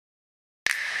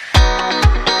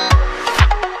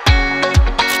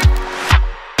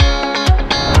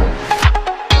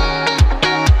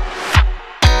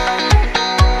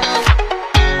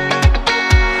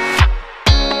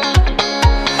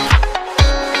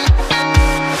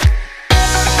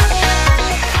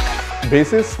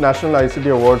BASIS National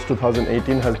ICT Awards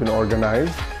 2018 has been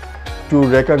organized to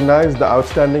recognize the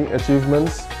outstanding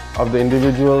achievements of the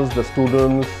individuals, the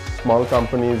students, small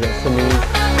companies,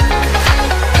 SMEs.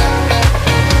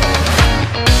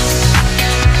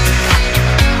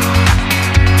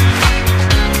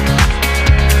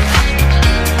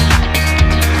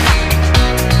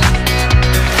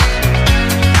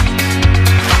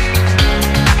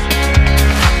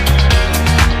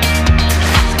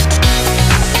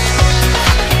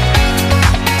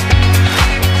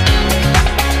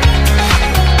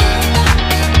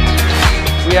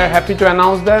 We are happy to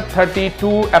announce that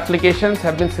 32 applications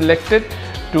have been selected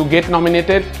to get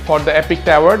nominated for the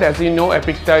EPICTA award. As you know,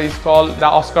 EPICTA is called the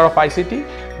Oscar of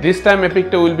ICT. This time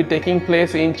EPICTA will be taking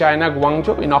place in China,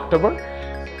 Guangzhou in October.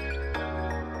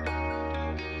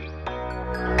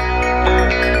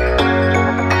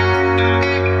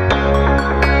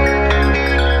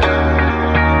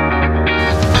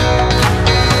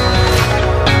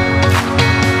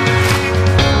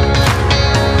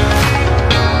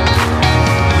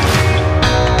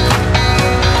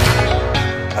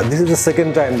 This is the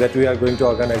second time that we are going to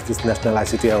organize this National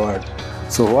ICT Award.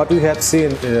 So what we have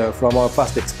seen from our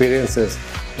past experiences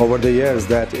over the years,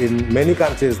 that in many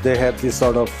countries they have this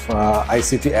sort of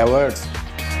ICT awards.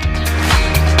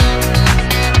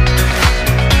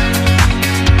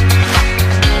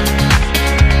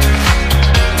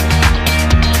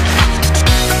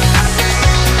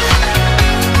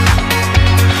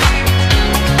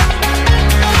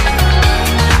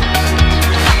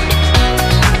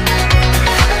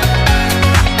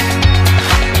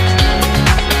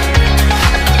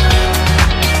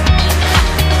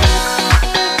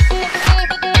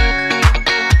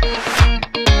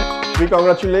 We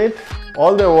congratulate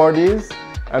all the awardees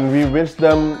and we wish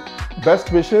them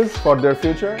best wishes for their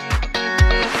future.